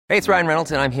Hey, it's Ryan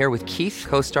Reynolds, and I'm here with Keith,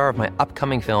 co-star of my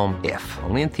upcoming film, If,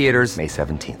 only in theaters May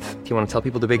 17th. Do you want to tell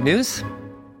people the big news?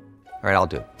 All right, I'll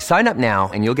do it. Sign up now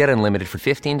and you'll get unlimited for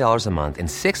 $15 a month and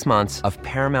 6 months of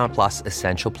Paramount Plus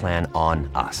Essential Plan on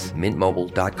us.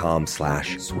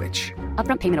 MintMobile.com/switch.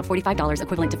 Upfront payment of $45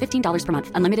 equivalent to $15 per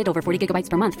month. Unlimited over 40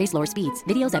 gigabytes per month. Face lower speeds.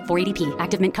 Videos at 480p.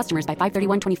 Active Mint customers by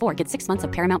 531.24 get 6 months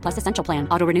of Paramount Plus Essential Plan.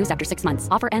 Auto renews after 6 months.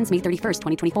 Offer ends May 31st,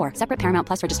 2024. Separate Paramount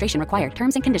Plus registration required.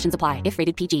 Terms and conditions apply if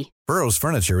rated PG. Burrow's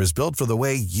furniture is built for the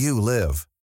way you live.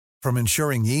 From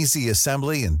ensuring easy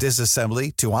assembly and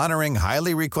disassembly to honoring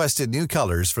highly requested new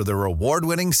colors for their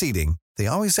award-winning seating, they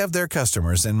always have their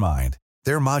customers in mind.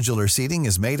 Their modular seating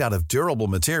is made out of durable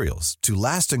materials to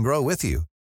last and grow with you.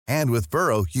 And with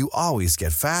Burrow, you always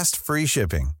get fast, free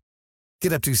shipping.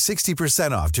 Get up to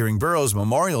 60% off during Burrow's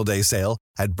Memorial Day sale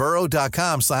at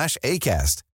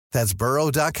burrow.com/ACAST. That's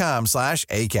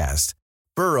burrow.com/ACAST.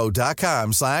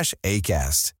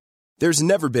 burrow.com/ACAST. There's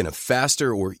never been a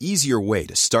faster or easier way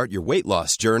to start your weight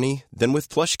loss journey than with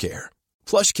PlushCare.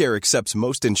 PlushCare accepts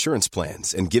most insurance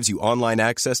plans and gives you online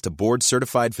access to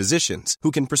board-certified physicians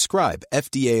who can prescribe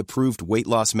FDA-approved weight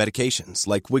loss medications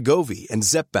like Wegovy and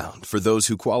Zepbound for those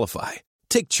who qualify.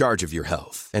 Take charge of your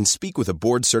health and speak with a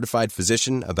board-certified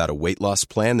physician about a weight loss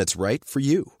plan that's right for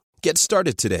you. Get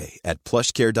started today at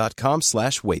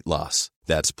plushcare.com/weight loss.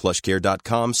 That's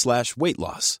plushcare.com/weight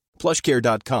loss.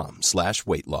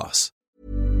 plushcare.com/weight loss.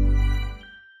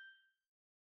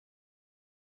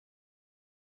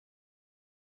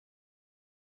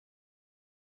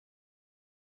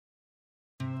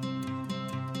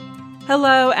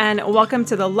 Hello, and welcome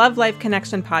to the Love Life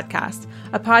Connection podcast,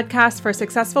 a podcast for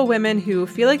successful women who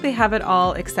feel like they have it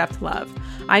all except love.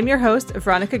 I'm your host,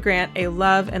 Veronica Grant, a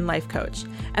love and life coach.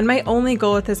 And my only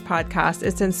goal with this podcast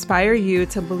is to inspire you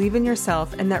to believe in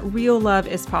yourself and that real love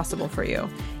is possible for you,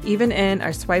 even in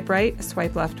our swipe right,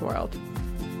 swipe left world.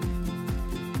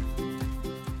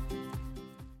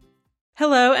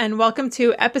 Hello, and welcome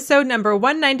to episode number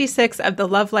 196 of the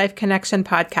Love Life Connection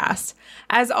podcast.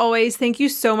 As always, thank you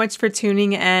so much for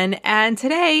tuning in. And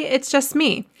today it's just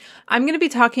me. I'm going to be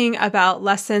talking about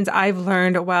lessons I've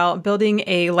learned while building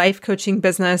a life coaching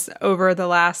business over the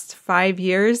last 5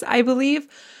 years, I believe.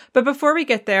 But before we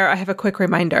get there, I have a quick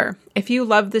reminder. If you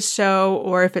love this show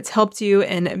or if it's helped you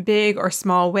in big or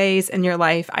small ways in your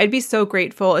life, I'd be so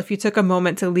grateful if you took a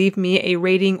moment to leave me a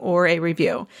rating or a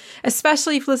review,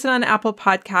 especially if you listen on Apple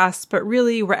Podcasts, but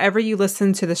really wherever you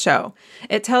listen to the show.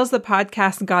 It tells the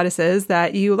podcast goddesses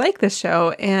that you like this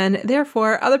show and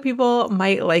therefore other people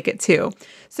might like it too.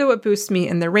 So it boosts me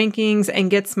in the rankings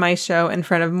and gets my show in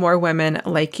front of more women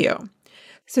like you.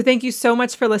 So thank you so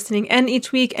much for listening in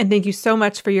each week, and thank you so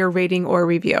much for your rating or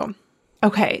review.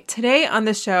 Okay, today on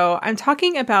the show, I'm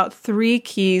talking about 3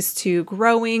 keys to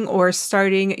growing or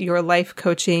starting your life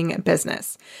coaching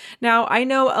business. Now, I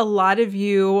know a lot of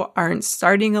you aren't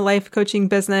starting a life coaching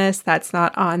business. That's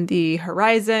not on the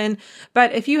horizon.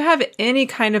 But if you have any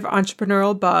kind of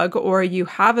entrepreneurial bug, or you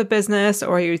have a business,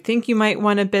 or you think you might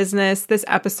want a business, this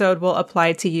episode will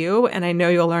apply to you, and I know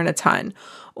you'll learn a ton.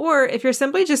 Or if you're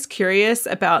simply just curious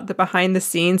about the behind the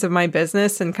scenes of my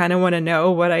business and kind of want to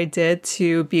know what I did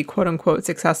to be quote unquote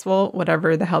successful,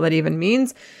 whatever the hell that even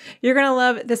means, you're going to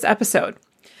love this episode.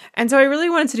 And so I really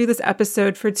wanted to do this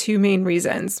episode for 2 main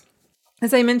reasons.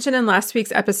 As I mentioned in last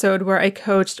week's episode where I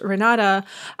coached Renata,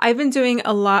 I've been doing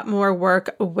a lot more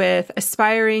work with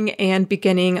aspiring and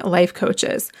beginning life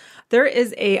coaches. There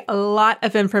is a lot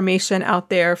of information out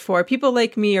there for people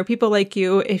like me or people like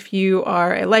you if you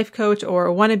are a life coach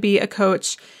or want to be a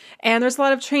coach. And there's a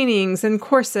lot of trainings and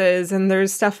courses, and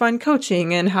there's stuff on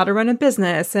coaching and how to run a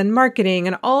business and marketing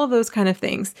and all of those kind of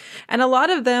things. And a lot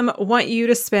of them want you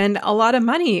to spend a lot of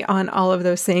money on all of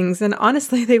those things. And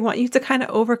honestly, they want you to kind of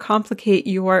overcomplicate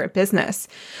your business.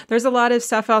 There's a lot of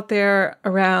stuff out there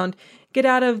around get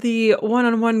out of the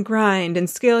one-on-one grind and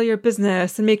scale your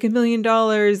business and make $1 million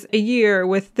a year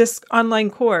with this online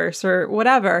course or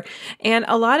whatever. And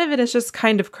a lot of it is just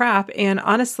kind of crap. And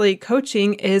honestly,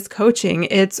 coaching is coaching.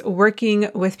 It's working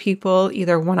with people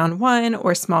either one-on-one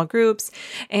or small groups.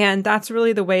 And that's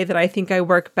really the way that I think I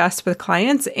work best with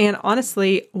clients. And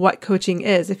honestly, what coaching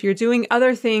is. If you're doing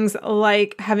other things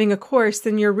like having a course,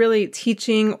 then you're really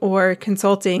teaching or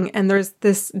consulting. And there's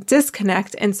this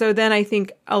disconnect. And so then I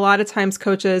think a lot of times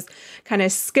coaches kind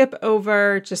of skip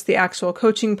over just the actual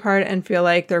coaching part and feel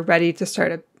like they're ready to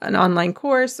start an online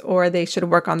course, or they should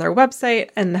work on their website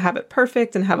and have it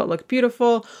perfect and have it look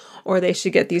beautiful, or they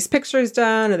should get these pictures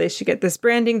done, or they should get this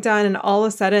branding done. And all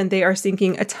of a sudden they are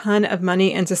sinking a ton of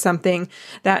money into something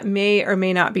that may or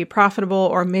may not be profitable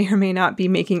or may not be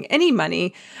making any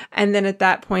money. And then at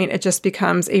that point, it just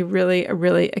becomes a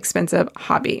really expensive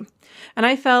hobby. And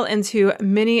I fell into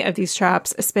many of these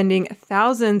traps, spending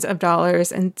thousands of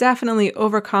dollars and definitely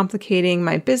overcomplicating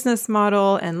my business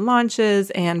model and launches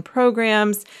and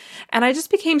programs. And I just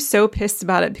became so pissed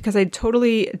about it because I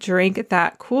totally drank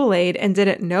that Kool-Aid and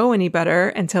didn't know any better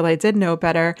until I did know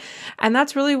better. And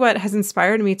that's really what has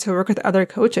inspired me to work with other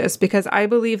coaches, because I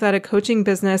believe that a coaching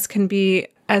business can be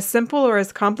as simple or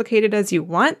as complicated as you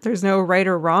want. There's no right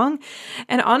or wrong.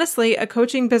 And honestly, a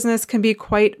coaching business can be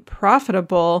quite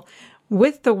profitable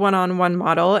with the one-on-one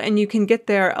model, and you can get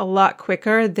there a lot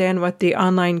quicker than what the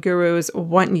online gurus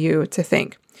want you to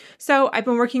think. So I've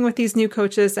been working with these new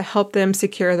coaches to help them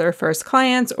secure their first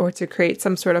clients, or to create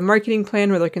some sort of marketing plan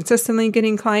where they're consistently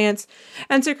getting clients,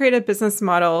 and to create a business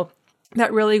model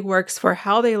that really works for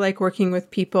how they like working with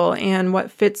people and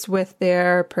what fits with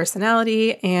their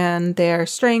personality and their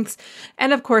strengths.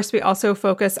 And of course, we also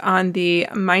focus on the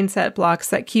mindset blocks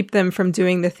that keep them from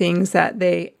doing the things that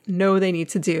they know they need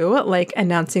to do, like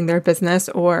announcing their business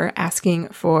or asking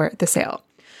for the sale.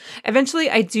 Eventually,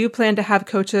 I do plan to have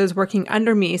coaches working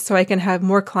under me so I can have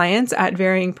more clients at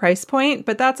varying price point,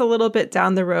 but that's a little bit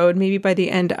down the road, maybe by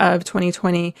the end of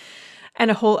 2020. And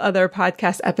a whole other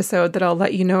podcast episode that I'll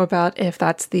let you know about if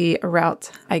that's the route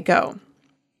I go.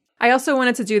 I also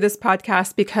wanted to do this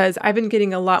podcast because I've been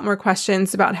getting a lot more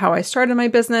questions about how I started my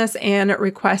business and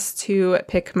requests to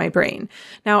pick my brain.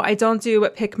 Now, I don't do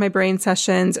pick my brain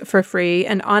sessions for free.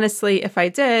 And honestly, if I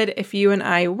did, if you and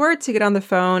I were to get on the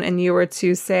phone and you were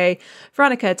to say,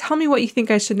 Veronica, tell me what you think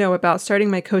I should know about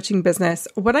starting my coaching business,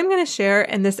 what I'm going to share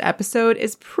in this episode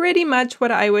is pretty much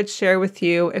what I would share with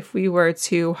you if we were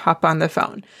to hop on the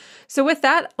phone. So with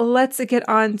that, let's get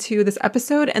on to this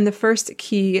episode and the first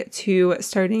key to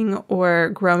starting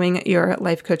or growing your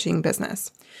life coaching business.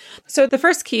 So the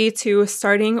first key to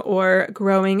starting or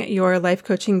growing your life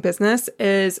coaching business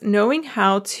is knowing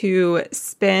how to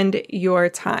spend your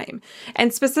time,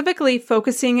 and specifically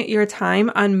focusing your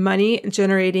time on money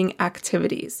generating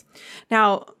activities.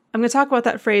 Now, I'm going to talk about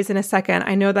that phrase in a second.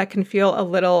 I know that can feel a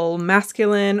little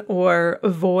masculine or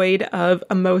void of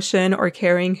emotion or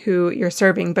caring who you're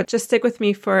serving, but just stick with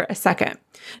me for a second.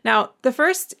 Now, the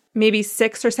first maybe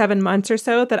 6 or 7 months or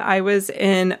so that I was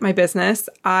in my business,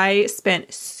 I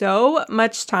spent so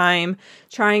much time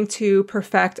trying to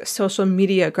perfect social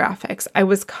media graphics. I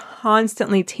was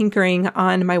constantly tinkering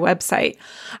on my website.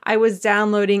 I was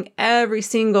downloading every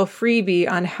single freebie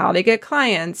on how to get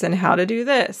clients and how to do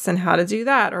this and how to do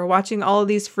that, or watching all of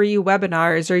these free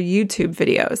webinars or YouTube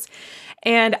videos.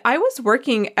 And I was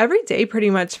working every day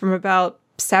pretty much from about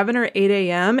 7 or 8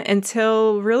 a.m.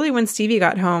 until really when Stevie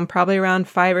got home, probably around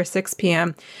 5 or 6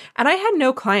 p.m. And I had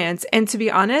no clients. And to be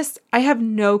honest, I have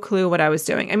no clue what I was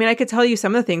doing. I mean, I could tell you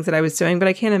some of the things that I was doing, but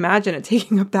I can't imagine it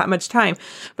taking up that much time.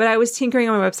 But I was tinkering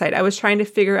on my website. I was trying to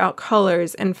figure out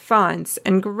colors and fonts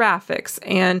and graphics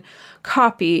and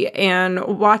copy and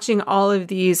watching all of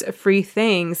these free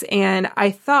things. And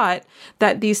I thought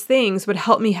that these things would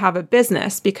help me have a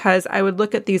business, because I would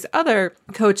look at these other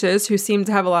coaches who seem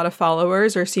to have a lot of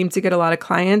followers or seem to get a lot of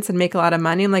clients and make a lot of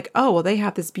money. I'm like, oh, well, they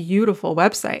have this beautiful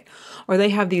website, or they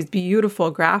have these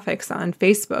beautiful graphics on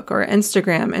Facebook or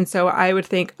Instagram. And so I would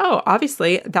think, oh,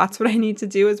 obviously that's what I need to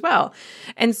do as well.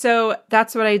 And so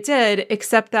that's what I did,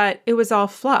 except that it was all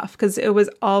fluff, because it was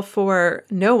all for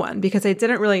no one, because I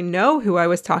didn't really know who I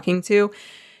was talking to.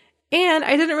 And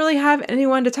I didn't really have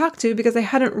anyone to talk to because I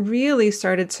hadn't really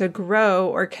started to grow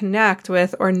or connect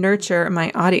with or nurture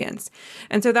my audience.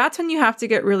 And so that's when you have to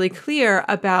get really clear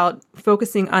about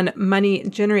focusing on money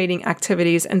generating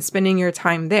activities and spending your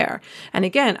time there. And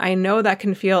again, I know that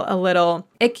can feel a little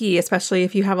icky, especially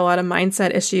if you have a lot of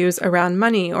mindset issues around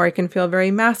money, or it can feel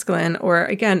very masculine, or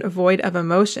again, void of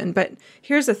emotion. But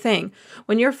here's the thing,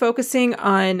 when you're focusing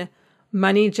on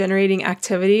money generating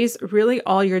activities, really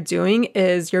all you're doing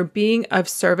is you're being of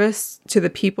service to the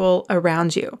people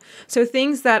around you. So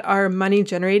things that are money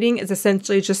generating is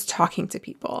essentially just talking to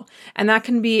people. And that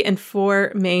can be in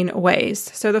 4 main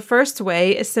ways. So the first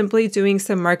way is simply doing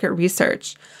some market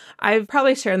research. I've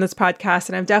probably shared in this podcast,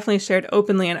 and I've definitely shared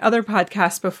openly in other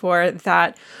podcasts before,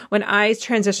 that when I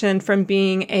transitioned from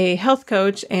being a health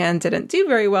coach and didn't do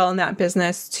very well in that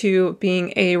business to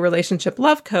being a relationship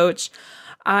love coach,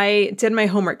 I did my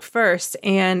homework first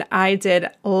and I did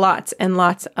lots and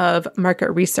lots of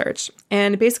market research.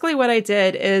 And basically what I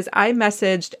did is I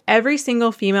messaged every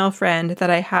single female friend that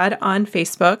I had on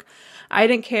Facebook. I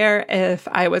didn't care if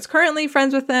I was currently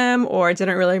friends with them or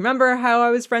didn't really remember how I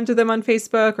was friends with them on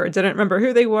Facebook or didn't remember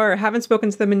who they were or haven't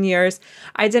spoken to them in years.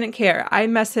 I didn't care. I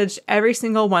messaged every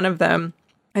single one of them.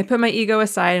 I put my ego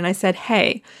aside and I said,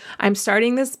 hey, I'm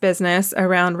starting this business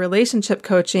around relationship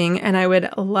coaching and I would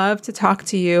love to talk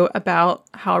to you about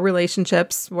how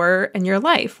relationships were in your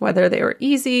life, whether they were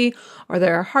easy or they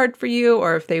were hard for you,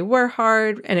 or if they were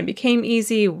hard and it became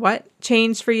easy, what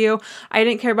changed for you? I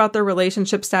didn't care about their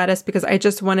relationship status because I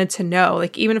just wanted to know,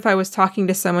 like, even if I was talking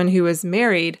to someone who was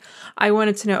married, I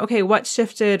wanted to know, okay, what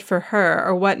shifted for her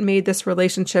or what made this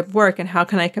relationship work? And how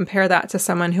can I compare that to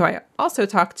someone who I also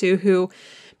talked to who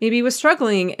maybe was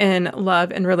struggling in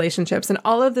love and relationships. And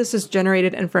all of this is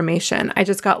generated information. I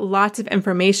just got lots of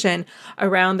information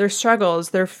around their struggles,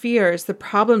 their fears, the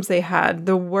problems they had,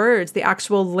 the words, the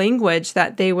actual language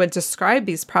that they would describe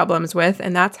these problems with.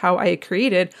 And that's how I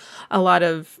created a lot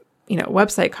of,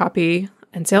 website copy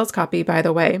and sales copy, by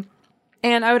the way.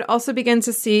 And I would also begin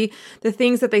to see the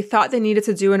things that they thought they needed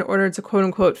to do in order to quote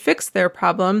unquote fix their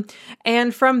problem.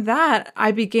 And from that,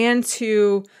 I began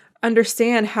to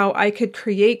understand how I could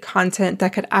create content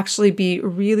that could actually be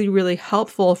really, really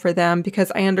helpful for them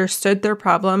because I understood their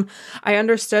problem. I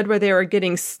understood where they were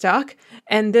getting stuck.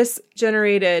 And this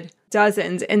generated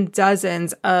dozens and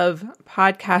dozens of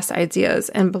podcast ideas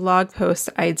and blog post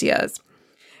ideas.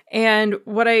 And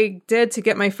what I did to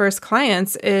get my first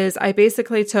clients is I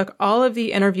basically took all of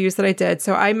the interviews that I did.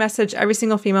 So I messaged every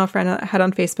single female friend I had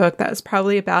on Facebook. That was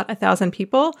probably about 1,000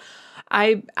 people.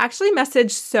 I actually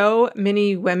messaged so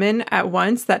many women at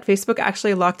once that Facebook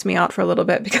actually locked me out for a little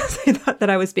bit because they thought that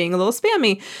I was being a little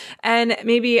spammy. And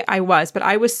maybe I was, but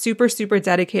I was super, super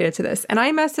dedicated to this. And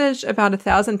I messaged about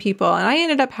 1,000 people and I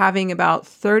ended up having about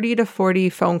 30 to 40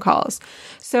 phone calls.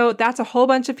 So that's a whole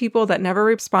bunch of people that never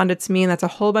responded to me. And that's a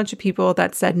whole bunch of people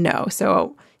that said no.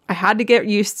 So I had to get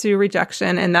used to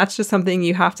rejection, and that's just something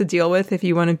you have to deal with if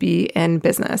you want to be in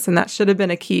business. And that should have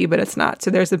been a key, but it's not. So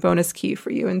there's a bonus key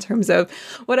for you in terms of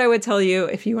what I would tell you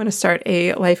if you want to start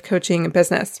a life coaching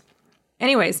business.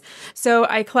 Anyways, so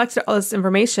I collected all this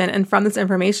information, and from this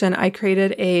information, I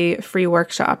created a free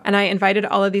workshop. And I invited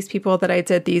all of these people that I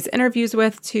did these interviews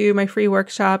with to my free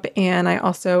workshop. And I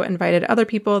also invited other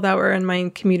people that were in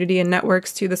my community and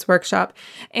networks to this workshop.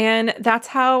 And that's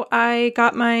how I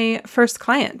got my first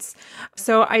clients.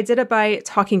 So I did it by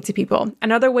talking to people.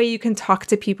 Another way you can talk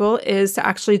to people is to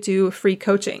actually do free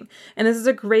coaching. And this is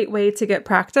a great way to get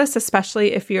practice,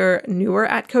 especially if you're newer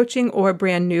at coaching or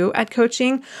brand new at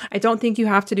coaching. I don't think you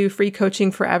have to do free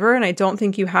coaching forever. And I don't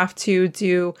think you have to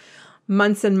do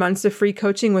months and months of free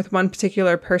coaching with one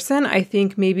particular person. I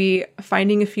think maybe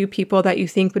finding a few people that you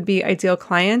think would be ideal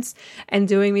clients and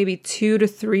doing maybe 2 to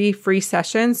 3 free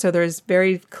sessions. So there's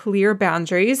very clear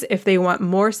boundaries. If they want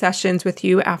more sessions with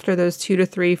you after those 2 to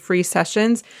 3 free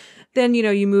sessions, then,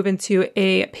 you move into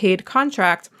a paid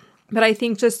contract. But I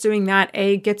think just doing that,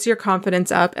 gets your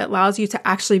confidence up. It allows you to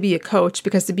actually be a coach,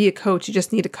 because to be a coach, you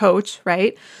just need a coach,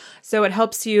 right? So it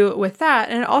helps you with that.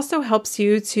 And it also helps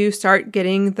you to start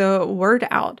getting the word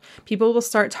out. People will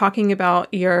start talking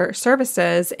about your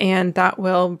services, and that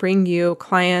will bring you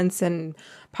clients and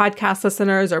podcast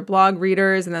listeners or blog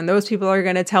readers. And then those people are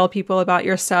going to tell people about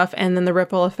your stuff. And then the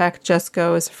ripple effect just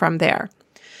goes from there.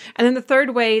 And then the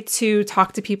third way to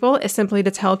talk to people is simply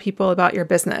to tell people about your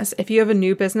business. If you have a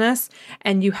new business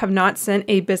and you have not sent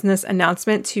a business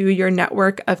announcement to your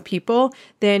network of people,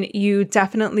 then you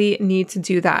definitely need to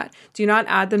do that. Do not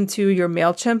add them to your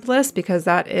MailChimp list because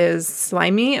that is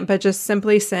slimy, but just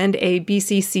simply send a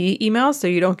BCC email so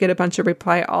you don't get a bunch of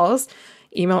reply alls.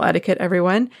 Email etiquette,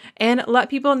 everyone, and let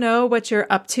people know what you're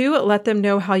up to. Let them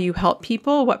know how you help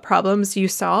people, what problems you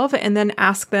solve, and then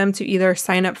ask them to either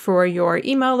sign up for your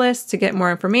email list to get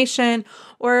more information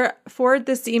or forward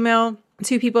this email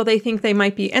to people they think they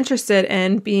might be interested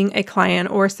in being a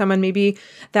client, or someone maybe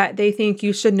that they think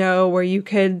you should know, where you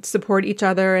could support each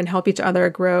other and help each other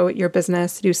grow your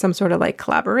business, do some sort of like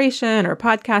collaboration or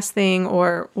podcast thing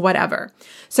or whatever.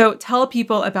 So tell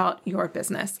people about your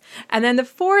business. And then the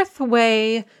fourth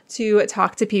way to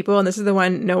talk to people, and this is the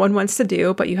one no one wants to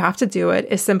do, but you have to do it,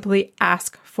 is simply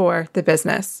ask for the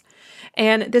business.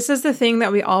 And this is the thing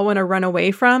that we all want to run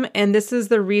away from. And this is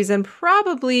the reason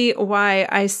probably why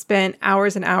I spent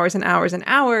hours and hours and hours and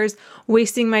hours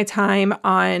wasting my time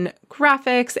on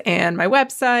graphics and my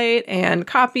website and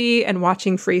copy and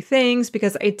watching free things,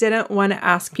 because I didn't want to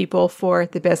ask people for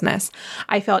the business.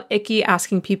 I felt icky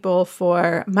asking people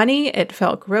for money. It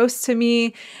felt gross to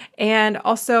me. And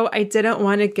also I didn't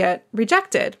want to get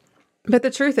rejected. But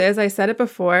the truth is, I said it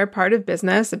before, part of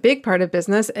business, a big part of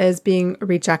business is being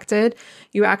rejected.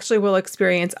 You actually will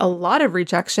experience a lot of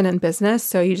rejection in business,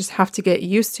 so you just have to get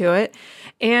used to it.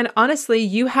 And honestly,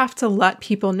 you have to let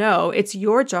people know. It's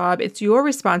your job, it's your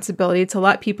responsibility to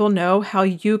let people know how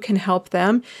you can help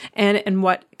them and in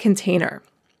what container.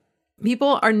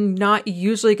 People are not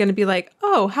usually going to be like,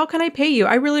 oh, how can I pay you?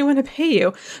 I really want to pay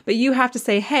you. But you have to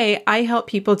say, hey, I help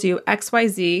people do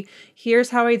XYZ.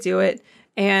 Here's how I do it.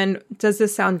 And does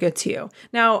this sound good to you?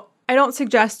 Now, I don't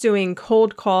suggest doing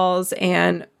cold calls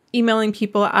and emailing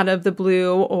people out of the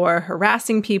blue or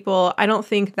harassing people. I don't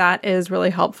think that is really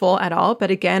helpful at all.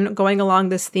 But again, going along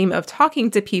this theme of talking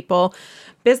to people,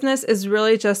 business is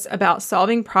really just about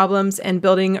solving problems and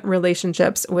building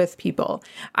relationships with people.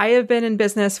 I have been in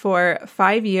business for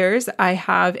 5 years. I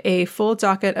have a full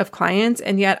docket of clients,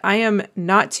 and yet I am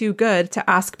not too good to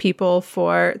ask people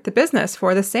for the business,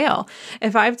 for the sale.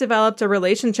 If I've developed a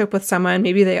relationship with someone,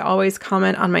 maybe they always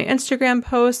comment on my Instagram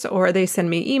posts, or they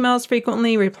send me emails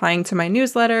frequently, replying to my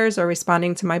newsletters or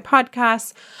responding to my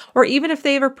podcasts, or even if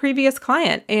they have a previous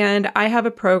client and I have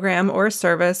a program or a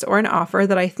service or an offer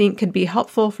that I think could be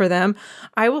helpful for them,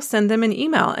 I will send them an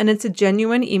email. And it's a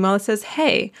genuine email that says,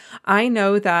 hey, I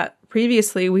know that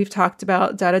previously we've talked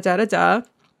about da-da-da-da-da,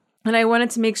 and I wanted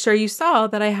to make sure you saw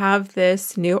that I have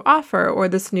this new offer or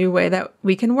this new way that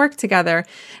we can work together.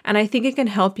 And I think it can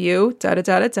help you,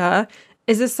 da-da-da-da-da.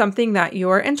 Is this something that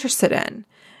you're interested in?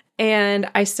 And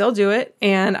I still do it,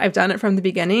 and I've done it from the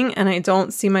beginning, and I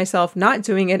don't see myself not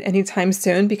doing it anytime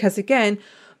soon, because again,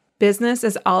 business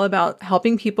is all about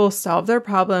helping people solve their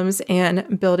problems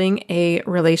and building a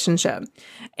relationship.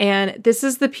 And this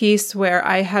is the piece where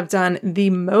I have done the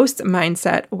most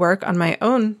mindset work on my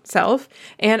own self,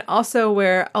 and also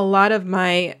where a lot of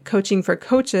my coaching for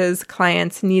coaches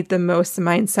clients need the most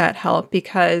mindset help,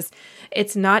 because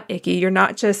it's not icky. You're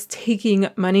not just taking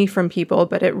money from people,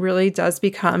 but it really does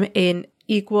become an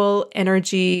equal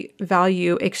energy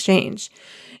value exchange.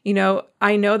 You know,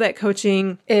 I know that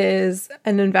coaching is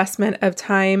an investment of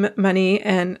time, money,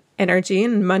 and energy,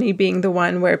 and money being the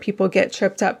one where people get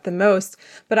tripped up the most.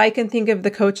 But I can think of the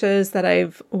coaches that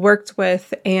I've worked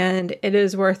with, and it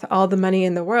is worth all the money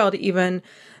in the world, even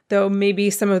though maybe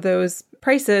some of those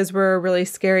prices were really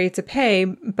scary to pay,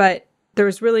 but there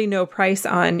was really no price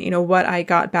on, what I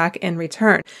got back in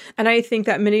return. And I think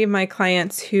that many of my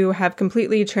clients who have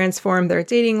completely transformed their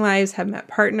dating lives, have met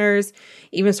partners,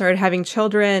 even started having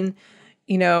children,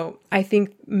 I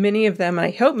think many of them, and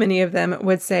I hope many of them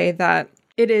would say that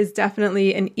it is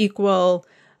definitely an equal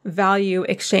value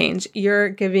exchange. You're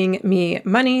giving me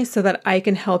money so that I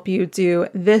can help you do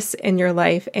this in your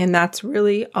life. And that's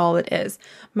really all it is.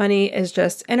 Money is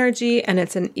just energy, and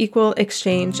it's an equal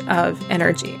exchange of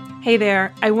energy. Hey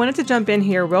there, I wanted to jump in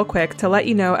here real quick to let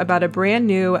you know about a brand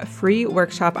new free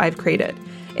workshop I've created.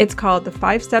 It's called the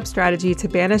 5-Step Strategy to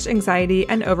Banish Anxiety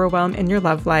and Overwhelm in Your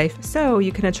Love Life, so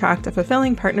you can attract a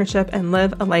fulfilling partnership and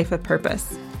live a life of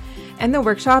purpose. In the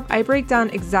workshop, I break down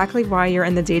exactly why you're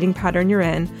in the dating pattern you're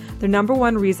in, the number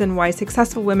one reason why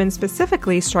successful women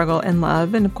specifically struggle in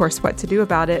love, and of course what to do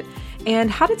about it, and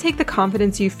how to take the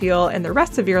confidence you feel in the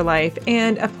rest of your life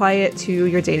and apply it to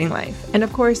your dating life, and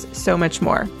of course, so much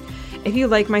more. If you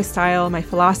like my style, my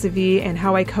philosophy, and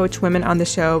how I coach women on the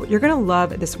show, you're going to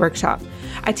love this workshop.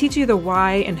 I teach you the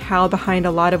why and how behind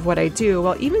a lot of what I do,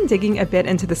 while even digging a bit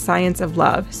into the science of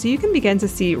love, so you can begin to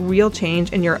see real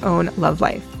change in your own love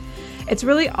life. It's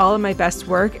really all of my best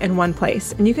work in one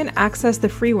place, and you can access the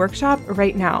free workshop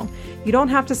right now. You don't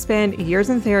have to spend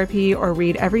years in therapy or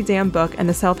read every damn book in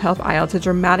the self-help aisle to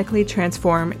dramatically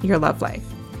transform your love life.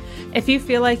 If you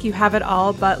feel like you have it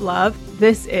all but love,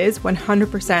 this is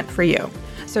 100% for you.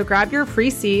 So grab your free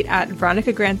seat at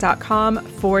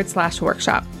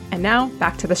veronicagrant.com/workshop. And now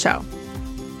back to the show.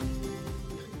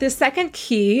 The second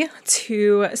key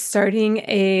to starting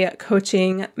a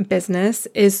coaching business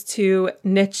is to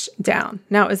niche down.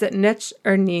 Now, is it niche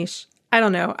or niche? I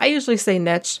don't know. I usually say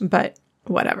niche, but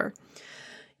whatever.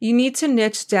 you need to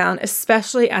niche down,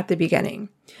 especially at the beginning.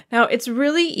 Now, it's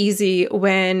really easy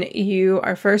when you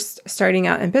are first starting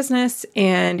out in business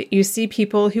and you see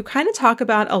people who kind of talk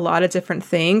about a lot of different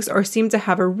things or seem to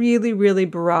have a really, really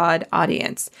broad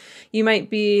audience. You might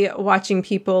be watching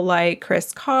people like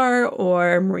Chris Carr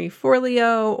or Marie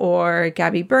Forleo or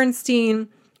Gabby Bernstein,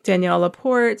 Danielle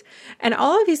Laporte, and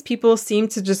all of these people seem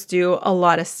to just do a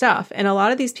lot of stuff. And a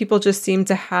lot of these people just seem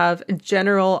to have a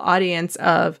general audience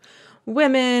of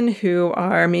women who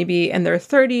are maybe in their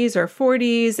 30s or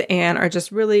 40s and are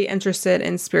just really interested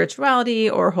in spirituality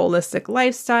or holistic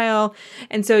lifestyle.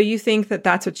 And so you think that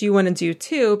that's what you want to do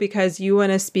too, because you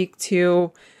want to speak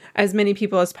to as many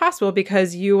people as possible,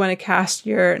 because you want to cast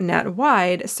your net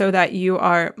wide so that you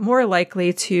are more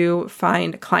likely to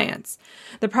find clients.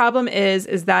 The problem is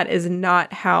that is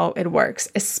not how it works,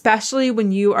 especially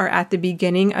when you are at the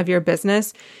beginning of your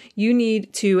business. You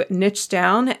need to niche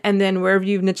down, and then wherever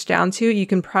you've niched down to, you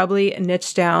can probably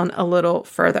niche down a little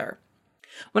further.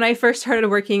 When I first started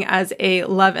working as a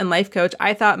love and life coach,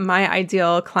 I thought my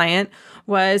ideal client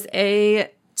was a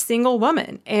single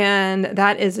woman, and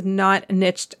that is not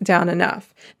niched down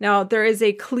enough. Now, there is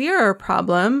a clearer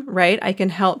problem, right? I can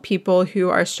help people who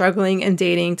are struggling in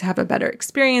dating to have a better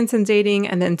experience in dating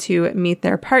and then to meet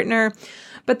their partner,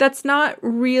 but that's not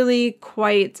really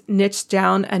quite niched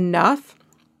down enough,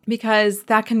 because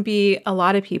that can be a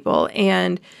lot of people.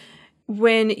 And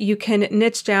when you can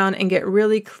niche down and get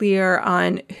really clear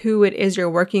on who it is you're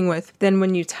working with, then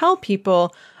when you tell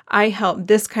people, I help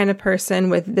this kind of person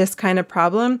with this kind of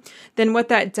problem, then what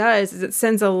that does is it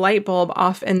sends a light bulb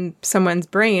off in someone's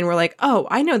brain. We're like, oh,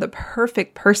 I know the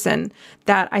perfect person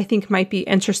that I think might be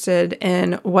interested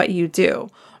in what you do.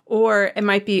 Or it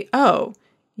might be, oh,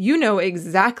 you know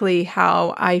exactly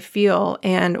how I feel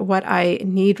and what I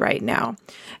need right now.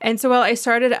 And so while I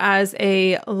started as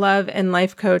a love and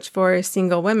life coach for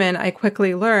single women, I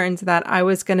quickly learned that I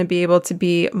was going to be able to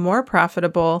be more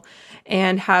profitable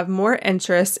and have more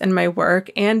interest in my work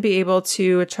and be able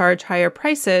to charge higher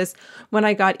prices when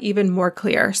I got even more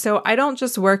clear. So I don't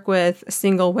just work with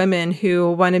single women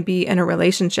who want to be in a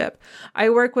relationship. I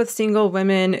work with single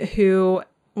women who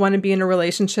want to be in a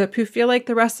relationship who feel like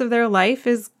the rest of their life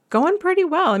is going pretty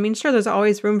well. I mean, sure, there's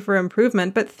always room for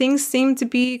improvement, but things seem to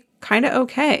be kind of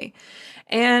okay.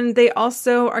 And they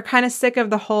also are kind of sick of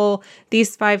the whole,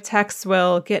 these 5 texts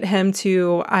will get him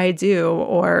to I do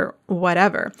or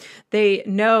whatever. They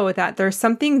know that there's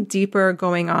something deeper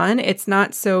going on. It's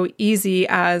not so easy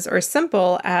as or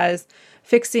simple as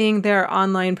fixing their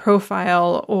online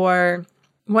profile or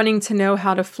wanting to know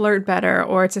how to flirt better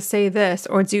or to say this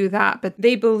or do that. But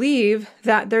they believe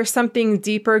that there's something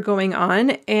deeper going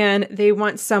on and they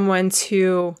want someone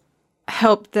to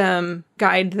help them,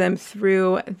 guide them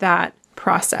through that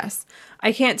process.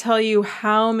 I can't tell you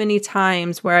how many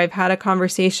times where I've had a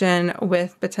conversation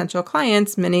with potential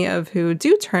clients, many of who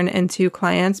do turn into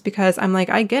clients, because I'm like,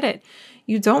 I get it.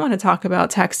 You don't want to talk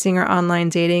about texting or online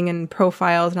dating and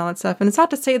profiles and all that stuff. And it's not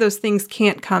to say those things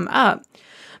can't come up,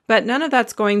 but none of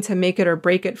that's going to make it or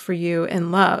break it for you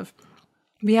in love.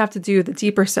 We have to do the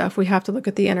deeper stuff. We have to look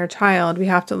at the inner child. We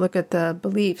have to look at the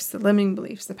beliefs, the limiting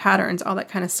beliefs, the patterns, all that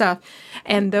kind of stuff.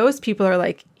 And those people are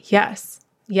like, yes,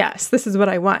 this is what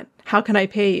I want. How can I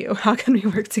pay you? How can we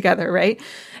work together, right?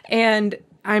 And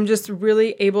I'm just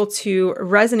really able to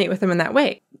resonate with them in that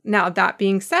way. Now, that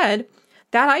being said,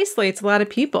 that isolates a lot of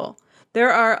people.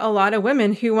 There are a lot of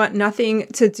women who want nothing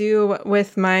to do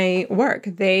with my work.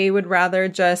 They would rather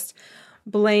just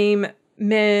blame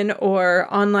men or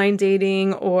online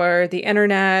dating or the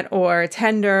internet or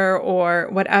Tinder or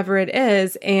whatever it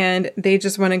is, and they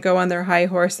just want to go on their high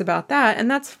horse about that, and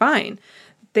that's fine.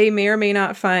 They may or may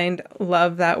not find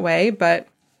love that way, but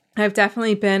I've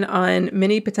definitely been on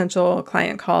many potential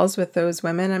client calls with those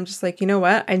women. I'm just like, you know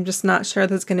what? I'm just not sure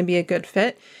that's going to be a good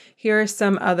fit. Here are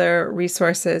some other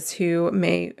resources who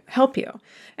may help you.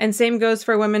 And same goes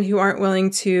for women who aren't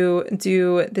willing to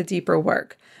do the deeper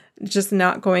work, just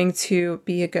not going to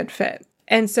be a good fit.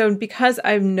 And so because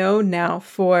I've known now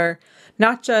for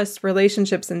not just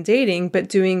relationships and dating, but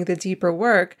doing the deeper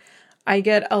work, I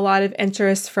get a lot of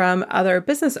interest from other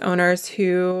business owners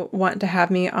who want to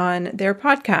have me on their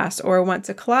podcast or want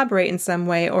to collaborate in some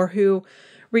way, or who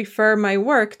refer my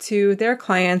work to their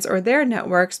clients or their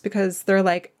networks because they're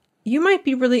like, you might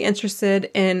be really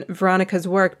interested in Veronica's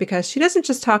work because she doesn't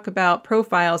just talk about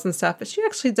profiles and stuff, but she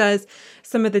actually does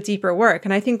some of the deeper work.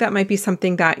 And I think that might be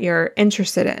something that you're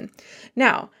interested in.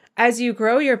 Now, As you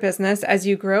grow your business, as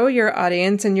you grow your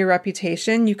audience and your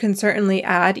reputation, you can certainly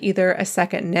add either a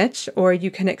second niche or you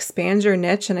can expand your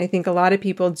niche. And I think a lot of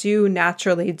people do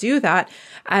naturally do that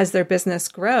as their business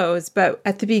grows. But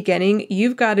at the beginning,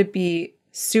 you've got to be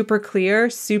super clear,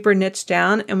 super niche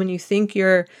down. And when you think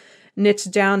you're niche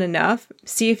down enough,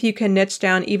 see if you can niche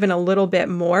down even a little bit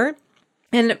more.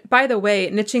 And by the way,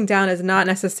 niching down is not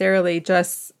necessarily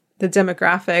just the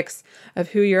demographics of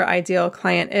who your ideal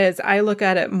client is. I look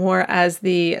at it more as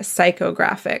the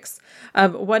psychographics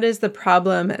of what is the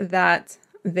problem that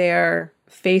they're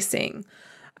facing.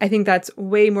 I think that's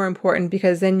way more important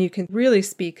because then you can really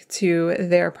speak to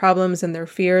their problems and their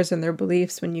fears and their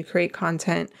beliefs when you create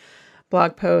content,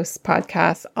 blog posts,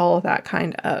 podcasts, all of that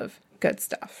kind of good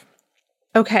stuff.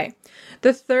 Okay,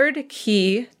 the third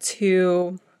key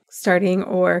to starting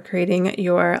or creating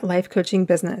your life coaching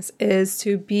business is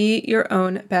to be your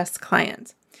own best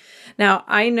client. Now,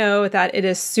 I know that it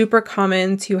is super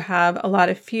common to have a lot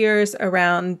of fears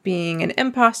around being an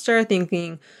imposter,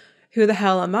 thinking, who the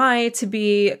hell am I to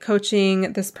be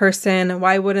coaching this person?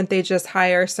 Why wouldn't they just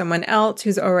hire someone else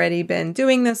who's already been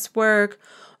doing this work?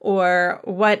 Or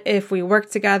what if we work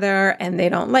together and they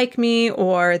don't like me,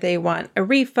 or they want a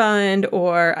refund,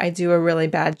 or I do a really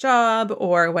bad job,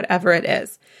 or whatever it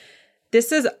is.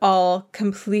 This is all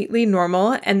completely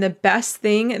normal. And the best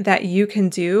thing that you can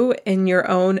do in your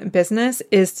own business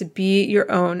is to be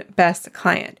your own best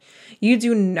client. You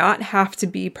do not have to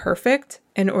be perfect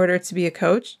in order to be a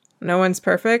coach. No one's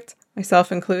perfect,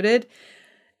 myself included.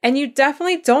 And you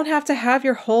definitely don't have to have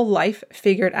your whole life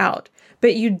figured out.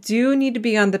 But you do need to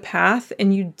be on the path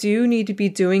and you do need to be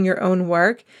doing your own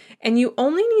work. And you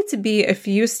only need to be a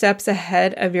few steps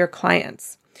ahead of your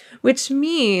clients, which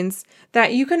means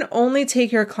that you can only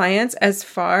take your clients as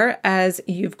far as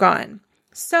you've gone.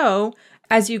 So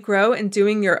as you grow in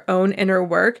doing your own inner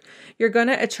work, you're going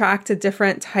to attract a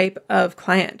different type of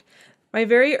client. My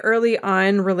very early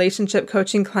on relationship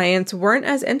coaching clients weren't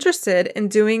as interested in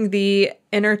doing the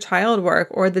inner child work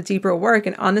or the deeper work.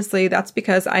 And honestly, that's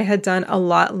because I had done a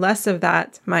lot less of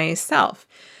that myself.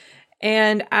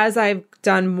 And as I've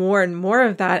done more and more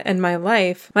of that in my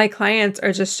life, my clients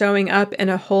are just showing up in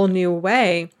a whole new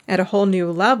way, at a whole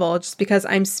new level, just because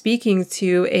I'm speaking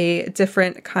to a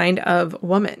different kind of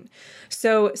woman.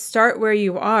 So start where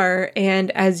you are,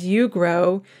 and as you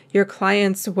grow, your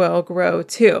clients will grow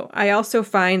too. I also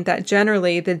find that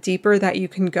generally, the deeper that you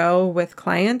can go with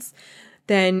clients,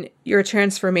 then your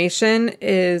transformation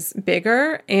is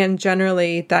bigger. And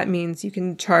generally, that means you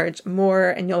can charge more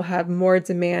and you'll have more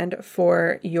demand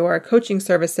for your coaching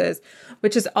services,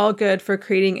 which is all good for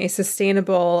creating a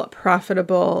sustainable,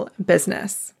 profitable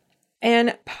business.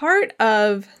 And part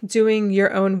of doing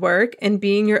your own work and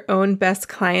being your own best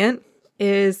client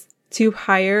is to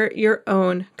hire your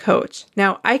own coach.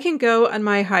 Now, I can go on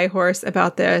my high horse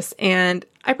about this, and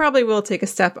I probably will take a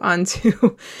step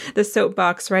onto the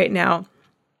soapbox right now.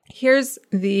 Here's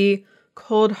the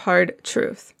cold, hard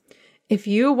truth. If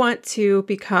you want to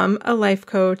become a life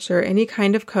coach or any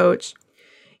kind of coach,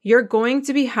 you're going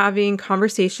to be having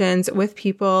conversations with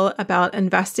people about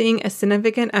investing a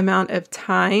significant amount of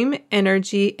time,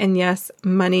 energy, and yes,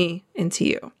 money into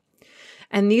you.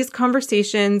 And these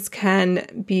conversations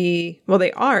can be, well,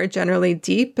 they are generally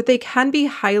deep, but they can be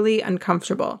highly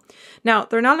uncomfortable. Now,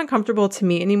 they're not uncomfortable to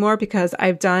me anymore because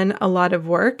I've done a lot of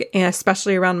work, and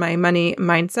especially around my money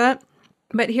mindset.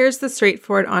 But here's the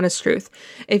straightforward, honest truth.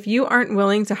 If you aren't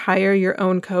willing to hire your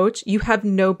own coach, you have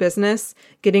no business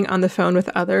getting on the phone with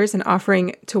others and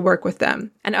offering to work with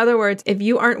them. In other words, if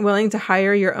you aren't willing to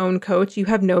hire your own coach, you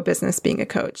have no business being a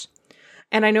coach.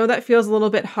 And I know that feels a little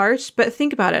bit harsh, but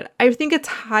think about it. I think it's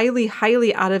highly,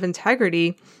 highly out of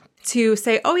integrity to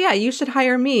say, oh yeah, you should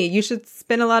hire me. You should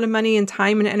spend a lot of money and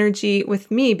time and energy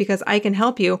with me because I can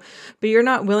help you. But you're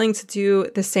not willing to do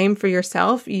the same for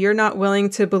yourself. You're not willing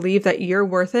to believe that you're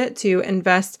worth it to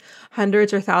invest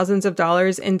hundreds or thousands of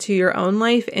dollars into your own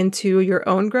life, into your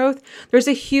own growth. There's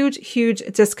a huge, huge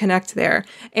disconnect there.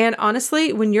 And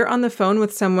honestly, when you're on the phone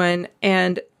with someone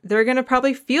and they're going to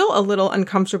probably feel a little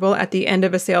uncomfortable at the end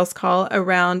of a sales call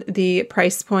around the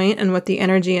price point and what the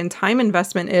energy and time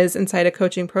investment is inside a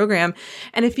coaching program.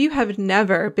 And if you have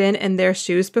never been in their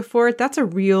shoes before, that's a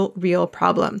real, real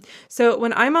problem. So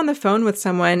when I'm on the phone with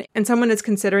someone and someone is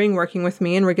considering working with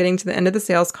me and we're getting to the end of the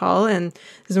sales call, and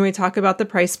this is when we talk about the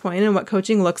price point and what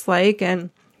coaching looks like and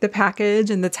the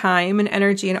package and the time and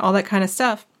energy and all that kind of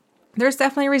stuff, there's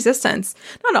definitely resistance.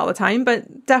 Not all the time,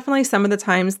 but definitely some of the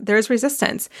times there's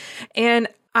resistance. And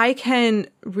I can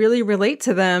really relate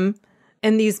to them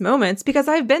in these moments because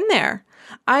I've been there.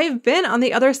 I've been on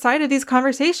the other side of these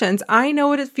conversations. I know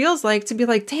what it feels like to be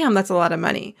like, damn, that's a lot of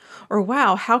money. Or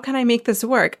wow, how can I make this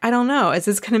work? I don't know. Is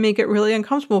this going to make it really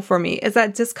uncomfortable for me? Is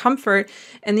that discomfort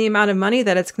and the amount of money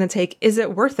that it's going to take, is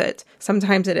it worth it?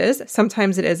 Sometimes it is,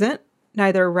 sometimes it isn't.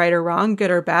 Neither right or wrong,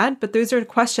 good or bad, but those are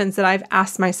questions that I've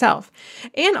asked myself.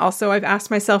 And also I've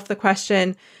asked myself the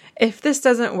question, if this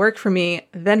doesn't work for me,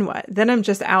 then what? Then I'm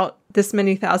just out this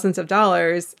many thousands of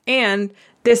dollars and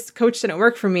this coach didn't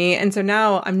work for me. And so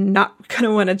now I'm not going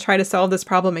to want to try to solve this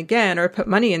problem again or put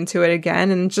money into it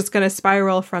again and just going to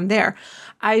spiral from there.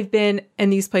 I've been in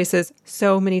these places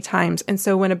so many times. And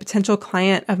so when a potential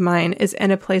client of mine is in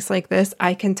a place like this,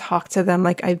 I can talk to them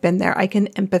like I've been there. I can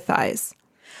empathize.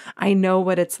 I know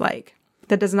what it's like.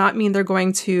 That does not mean they're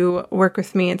going to work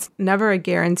with me. It's never a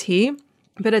guarantee.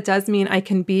 But it does mean I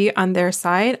can be on their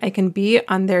side, I can be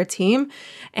on their team,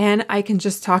 and I can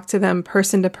just talk to them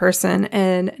person to person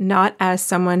and not as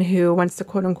someone who wants to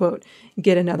quote unquote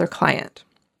get another client.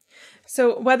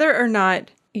 So whether or not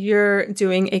you're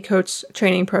doing a coach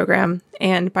training program,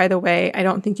 and by the way, I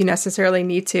don't think you necessarily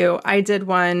need to. I did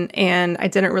one and I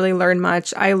didn't really learn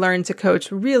much. I learned to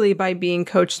coach really by being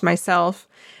coached myself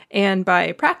and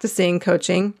by practicing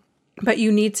coaching. But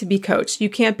you need to be coached. You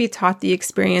can't be taught the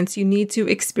experience. You need to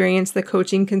experience the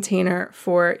coaching container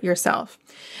for yourself.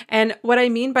 And what I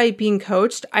mean by being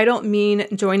coached, I don't mean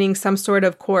joining some sort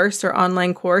of course or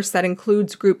online course that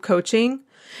includes group coaching.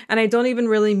 And I don't even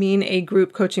really mean a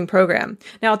group coaching program.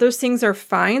 Now, those things are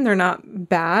fine. They're not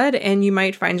bad. And you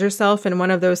might find yourself in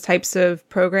one of those types of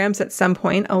programs at some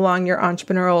point along your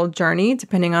entrepreneurial journey,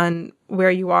 depending on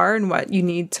where you are and what you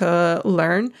need to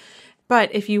learn.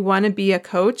 But if you want to be a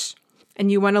coach, and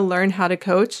you want to learn how to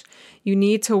coach, you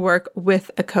need to work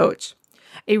with a coach.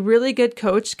 A really good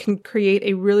coach can create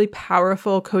a really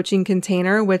powerful coaching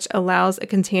container, which allows a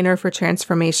container for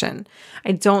transformation.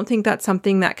 I don't think that's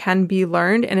something that can be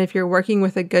learned. And if you're working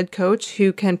with a good coach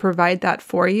who can provide that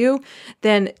for you,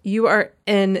 then you are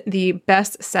in the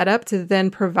best setup to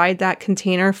then provide that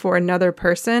container for another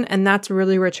person. And that's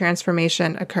really where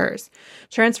transformation occurs.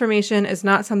 Transformation is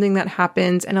not something that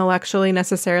happens intellectually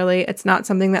necessarily. It's not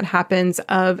something that happens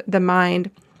of the mind.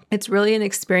 It's really an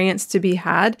experience to be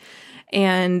had.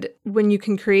 And when you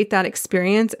can create that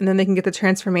experience and then they can get the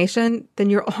transformation, then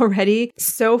you're already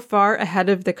so far ahead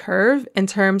of the curve in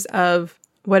terms of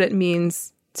what it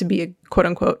means to be a quote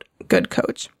unquote good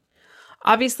coach.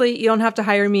 Obviously, you don't have to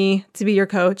hire me to be your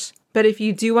coach, but if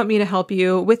you do want me to help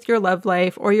you with your love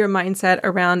life or your mindset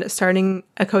around starting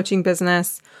a coaching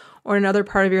business or another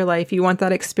part of your life, you want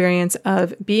that experience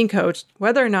of being coached,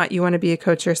 whether or not you want to be a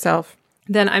coach yourself,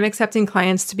 then I'm accepting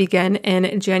clients to begin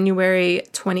in January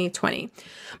 2020.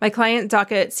 My client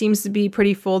docket seems to be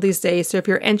pretty full these days, so if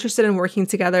you're interested in working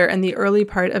together in the early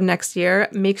part of next year,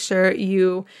 make sure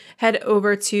you head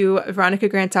over to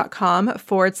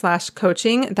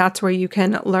veronicagrant.com/coaching. That's where you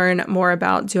can learn more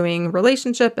about doing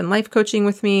relationship and life coaching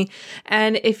with me.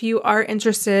 And if you are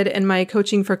interested in my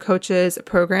Coaching for Coaches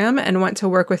program and want to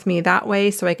work with me that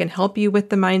way so I can help you with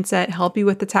the mindset, help you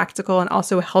with the tactical, and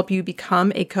also help you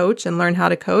become a coach and learn how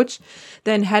to coach,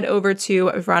 then head over to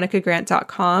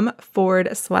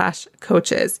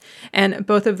veronicagrant.com/coaches. And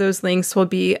both of those links will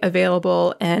be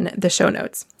available in the show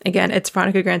notes. Again, it's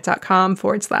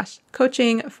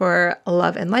veronicagrant.com/coaching for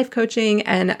love and life coaching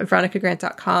and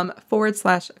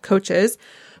veronicagrant.com/coaches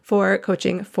for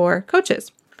coaching for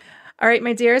coaches. All right,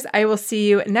 my dears, I will see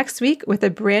you next week with a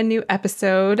brand new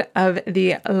episode of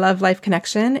the Love Life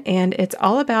Connection, and it's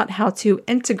all about how to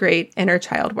integrate inner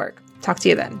child work. Talk to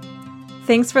you then.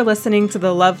 Thanks for listening to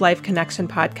the Love Life Connection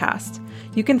podcast.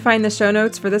 You can find the show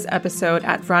notes for this episode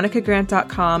at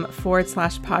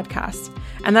veronicagrant.com/podcast.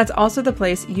 And that's also the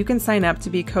place you can sign up to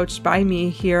be coached by me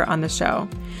here on the show.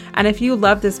 And if you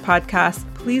love this podcast,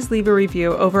 please leave a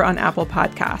review over on Apple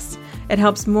Podcasts. It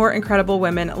helps more incredible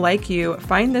women like you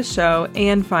find this show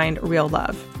and find real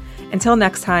love. Until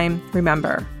next time,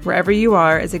 remember, wherever you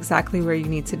are is exactly where you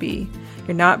need to be.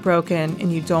 You're not broken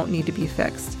and you don't need to be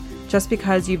fixed. Just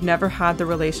because you've never had the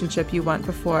relationship you want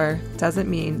before doesn't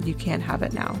mean you can't have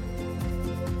it now.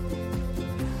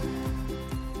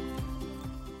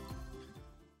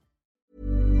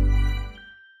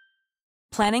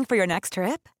 Planning for your next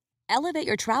trip? Elevate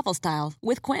your travel style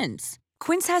with Quince.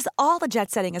 Quince has all the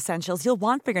jet-setting essentials you'll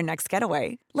want for your next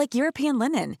getaway, like European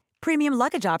linen, premium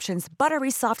luggage options,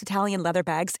 buttery soft Italian leather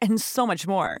bags, and so much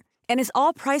more. And is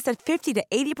all priced at 50 to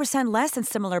 80% less than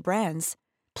similar brands.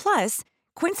 Plus,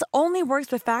 Quince only works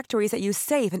with factories that use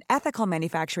safe and ethical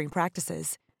manufacturing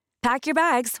practices. Pack your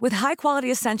bags with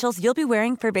high-quality essentials you'll be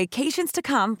wearing for vacations to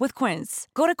come with Quince.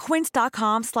 Go to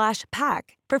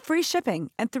quince.com/pack for free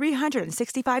shipping and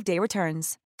 365-day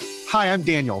returns. Hi, I'm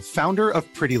Daniel, founder of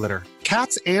Pretty Litter.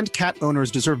 Cats and cat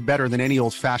owners deserve better than any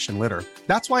old-fashioned litter.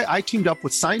 That's why I teamed up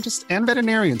with scientists and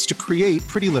veterinarians to create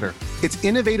Pretty Litter. Its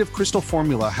innovative crystal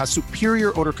formula has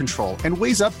superior odor control and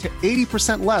weighs up to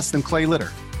 80% less than clay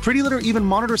litter. Pretty Litter even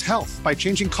monitors health by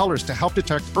changing colors to help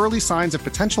detect early signs of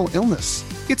potential illness.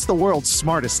 It's the world's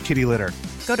smartest kitty litter.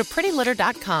 Go to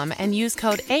prettylitter.com and use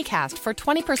code ACAST for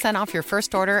 20% off your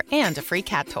first order and a free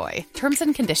cat toy. Terms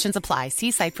and conditions apply. See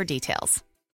site for details.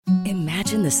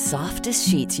 Imagine the softest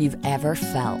sheets you've ever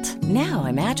felt. Now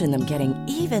imagine them getting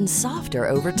even softer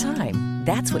over time.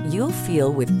 That's what you'll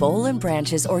feel with Boll &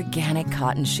 Branch's organic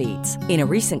cotton sheets. In a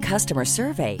recent customer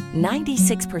survey,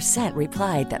 96%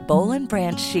 replied that Boll &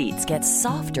 Branch sheets get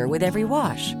softer with every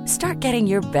wash. Start getting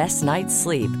your best night's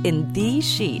sleep in these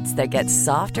sheets that get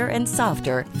softer and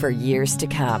softer for years to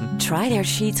come. Try their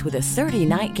sheets with a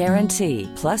 30-night guarantee.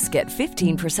 Plus, get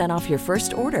 15% off your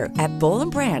first order at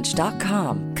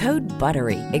bollandbranch.com. Code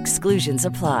BUTTERY. Exclusions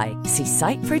apply. See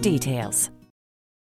site for details.